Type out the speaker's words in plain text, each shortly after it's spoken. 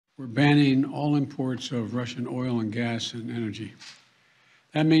we're banning all imports of Russian oil and gas and energy.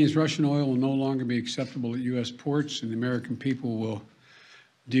 That means Russian oil will no longer be acceptable at U.S. ports, and the American people will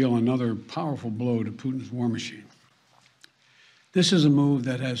deal another powerful blow to Putin's war machine. This is a move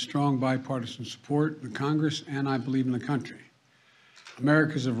that has strong bipartisan support in the Congress and, I believe, in the country.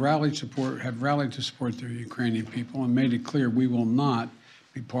 Americans have rallied to support their Ukrainian people and made it clear we will not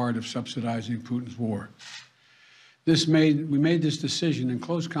be part of subsidizing Putin's war. We made this decision in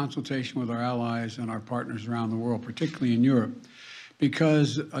close consultation with our allies and our partners around the world, particularly in Europe,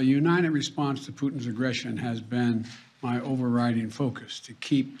 because a united response to Putin's aggression has been my overriding focus, to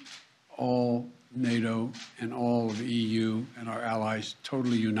keep all NATO and all of the EU and our allies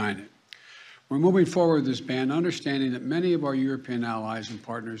totally united. We're moving forward with this ban, understanding that many of our European allies and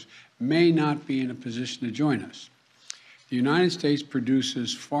partners may not be in a position to join us. The United States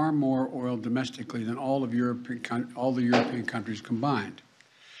produces far more oil domestically than all the European countries combined.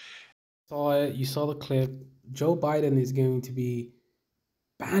 You saw the clip. Joe Biden is going to be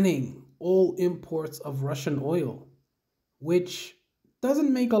banning all imports of Russian oil, which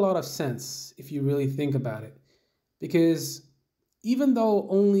doesn't make a lot of sense if you really think about it. Because even though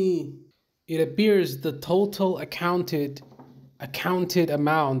only it appears the total accounted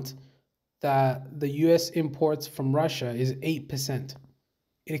amount that the US imports from Russia is 8%.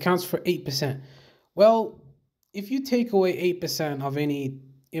 It accounts for 8%. Well, if you take away 8% of any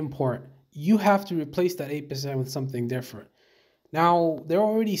import, you have to replace that 8% with something different. Now,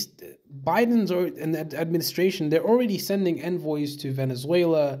 Biden's and the administration, they're already sending envoys to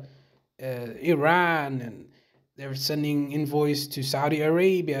Venezuela, Iran, and they're sending envoys to Saudi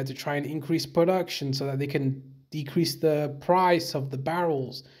Arabia to try and increase production so that they can decrease the price of the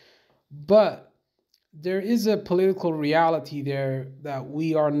barrels. But there is a political reality there that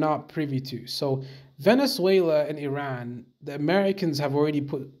we are not privy to. So Venezuela and Iran, the Americans have already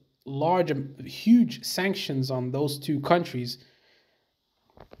put huge sanctions on those two countries.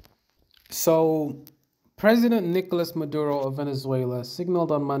 So President Nicolas Maduro of Venezuela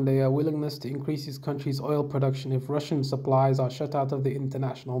signaled on Monday a willingness to increase his country's oil production if Russian supplies are shut out of the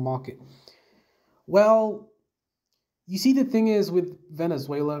international market. Well, you see, the thing is with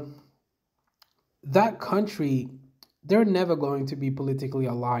Venezuela, that country, they're never going to be politically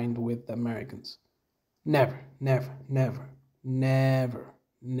aligned with the Americans. Never, never, never, never,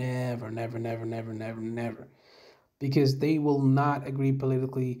 never, never, never, never, never, never. Because they will not agree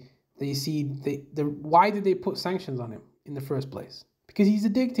politically. Why did they put sanctions on him in the first place? Because he's a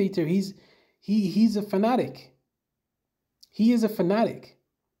dictator. He's a fanatic. He is a fanatic.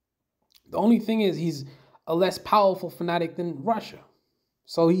 The only thing is he's a less powerful fanatic than Russia.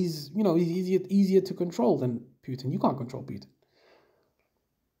 So he's easier to control than Putin. You can't control Putin.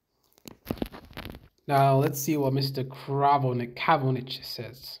 Now let's see what Mr. Kavonic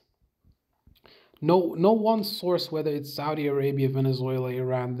says. No one source, whether it's Saudi Arabia, Venezuela,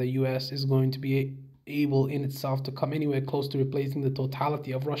 Iran, the US, is going to be able in itself to come anywhere close to replacing the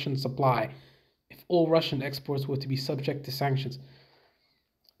totality of Russian supply if all Russian exports were to be subject to sanctions.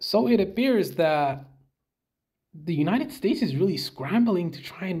 So it appears that the United States is really scrambling to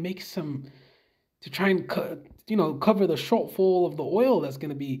try and cover the shortfall of the oil that's going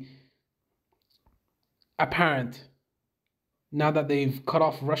to be apparent now that they've cut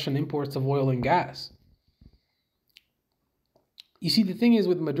off Russian imports of oil and gas. You see, the thing is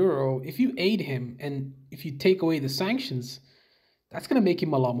with Maduro, if you aid him and if you take away the sanctions, that's going to make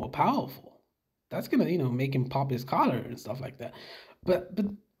him a lot more powerful. That's going to, make him pop his collar and stuff like that. But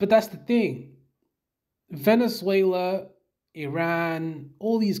that's the thing. Venezuela, Iran,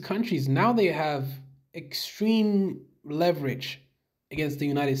 all these countries, now they have extreme leverage against the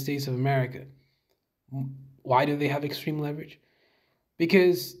United States of America. Why do they have extreme leverage?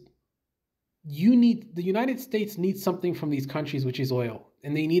 Because the United States needs something from these countries, which is oil,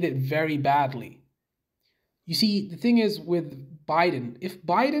 and they need it very badly. You see, the thing is with Biden, if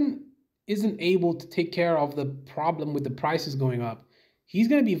Biden isn't able to take care of the problem with the prices going up, he's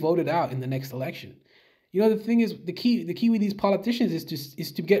going to be voted out in the next election. The thing is, the key with these politicians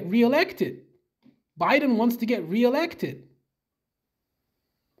is to get reelected. Biden wants to get reelected.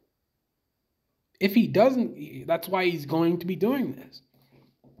 If he doesn't, that's why he's going to be doing this.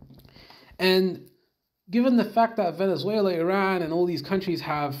 And given the fact that Venezuela, Iran, and all these countries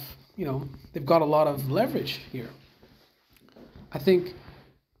have, they've got a lot of leverage here, I think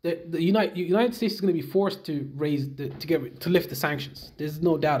that the United States is going to be forced to lift the sanctions. There's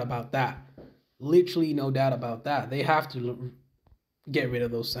no doubt about that. Literally no doubt about that. They have to get rid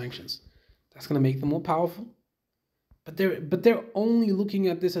of those sanctions. That's going to make them more powerful. But they're only looking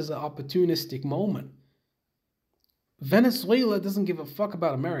at this as an opportunistic moment. Venezuela doesn't give a fuck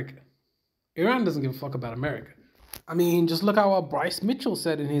about America. Iran doesn't give a fuck about America. I mean, just look at what Bryce Mitchell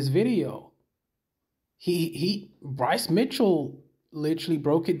said in his video. Bryce Mitchell literally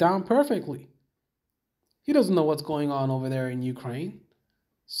broke it down perfectly. He doesn't know what's going on over there in Ukraine.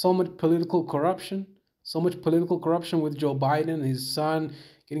 So much political corruption. So much political corruption with Joe Biden and his son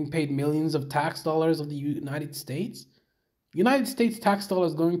getting paid millions of tax dollars of the United States. United States tax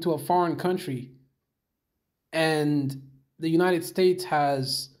dollars going to a foreign country. And the United States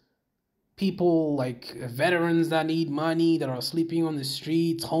has people like veterans that need money, that are sleeping on the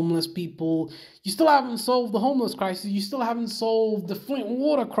streets, homeless people. You still haven't solved the homeless crisis. You still haven't solved the Flint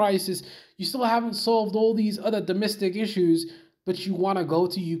water crisis. You still haven't solved all these other domestic issues, but you want to go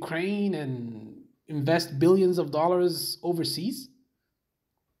to Ukraine and invest billions of dollars overseas?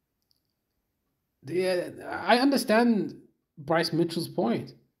 Yeah, I understand Bryce Mitchell's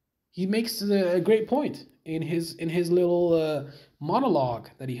point. He makes a great point in his little monologue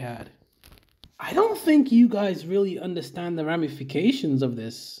that he had. I don't think you guys really understand the ramifications of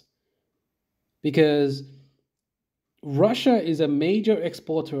this, because Russia is a major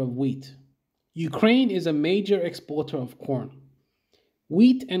exporter of wheat. Ukraine is a major exporter of corn.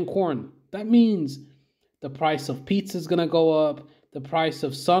 Wheat and corn. That means the price of pizza is going to go up. The price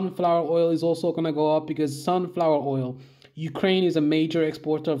of sunflower oil is also going to go up, because sunflower oil, Ukraine is a major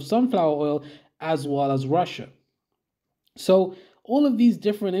exporter of sunflower oil, as well as Russia. So all of these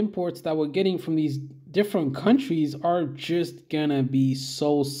different imports that we're getting from these different countries are just going to be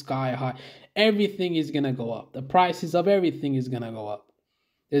so sky high. Everything is going to go up. The prices of everything is going to go up.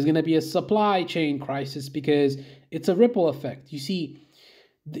 There's going to be a supply chain crisis, because it's a ripple effect. You see,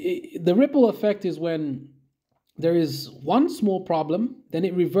 the ripple effect is when there is one small problem, then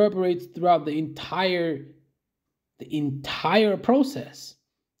it reverberates throughout the entire process.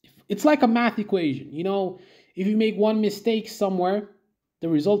 It's like a math equation. You know, if you make one mistake somewhere, the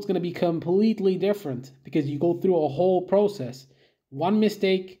result's going to be completely different, because you go through a whole process. One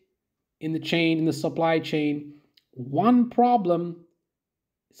mistake in the chain, in the supply chain, one problem,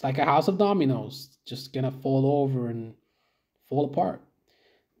 it's like a house of dominoes, just going to fall over and fall apart.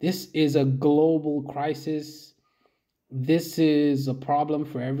 This is a global crisis. This is a problem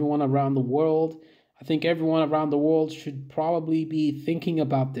for everyone around the world. I think everyone around the world should probably be thinking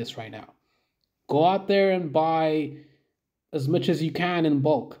about this right now. Go out there and buy as much as you can in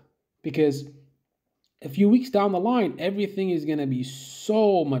bulk, because a few weeks down the line, everything is going to be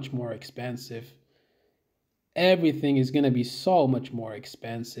so much more expensive. Everything is going to be so much more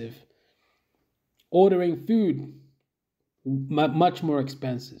expensive. Ordering food, much more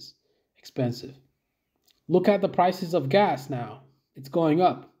expensive. Look at the prices of gas now. It's going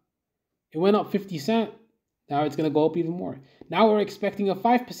up. It went up 50 cents. Now it's going to go up even more. Now we're expecting a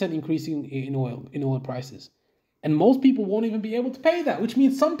 5% increase in oil prices. And most people won't even be able to pay that, which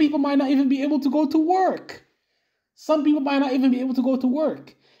means some people might not even be able to go to work. Some people might not even be able to go to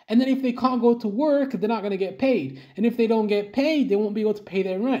work. And then if they can't go to work, they're not going to get paid. And if they don't get paid, they won't be able to pay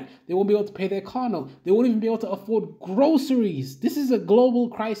their rent. They won't be able to pay their car note. They won't even be able to afford groceries. This is a global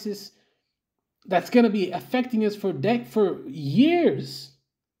crisis that's going to be affecting us for years.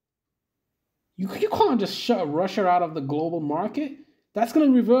 You can't just shut Russia out of the global market. That's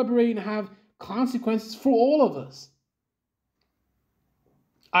going to reverberate and have consequences for all of us.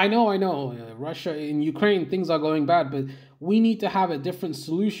 I know. Russia, in Ukraine, things are going bad, but we need to have a different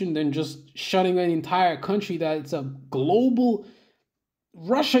solution than just shutting an entire country that it's a global...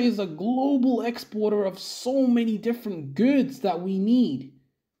 Russia is a global exporter of so many different goods that we need.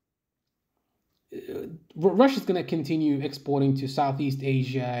 Russia's going to continue exporting to Southeast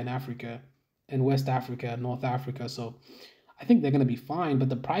Asia and Africa and West Africa and North Africa. So I think they're going to be fine, but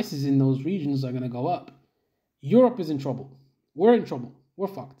the prices in those regions are going to go up. Europe is in trouble. We're in trouble. We're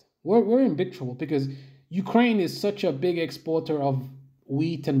fucked. We're in big trouble, because Ukraine is such a big exporter of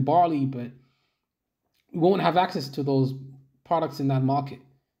wheat and barley, but we won't have access to those products in that market.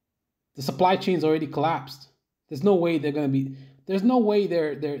 The supply chain's already collapsed. There's no way they're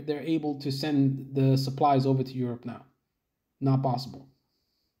able to send the supplies over to Europe now. Not possible.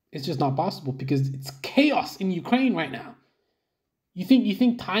 It's just not possible, because it's chaos in Ukraine right now. You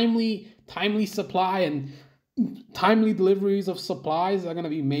think timely supply and timely deliveries of supplies are going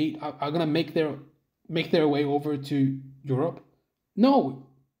to make their way over to Europe? No.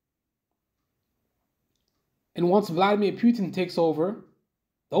 And once Vladimir Putin takes over,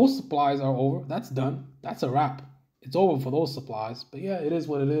 those supplies are over. That's done. That's a wrap. It's over for those supplies. But yeah, it is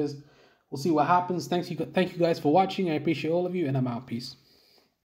what it is. We'll see what happens. Thank you guys for watching. I appreciate all of you, and I'm out. Peace.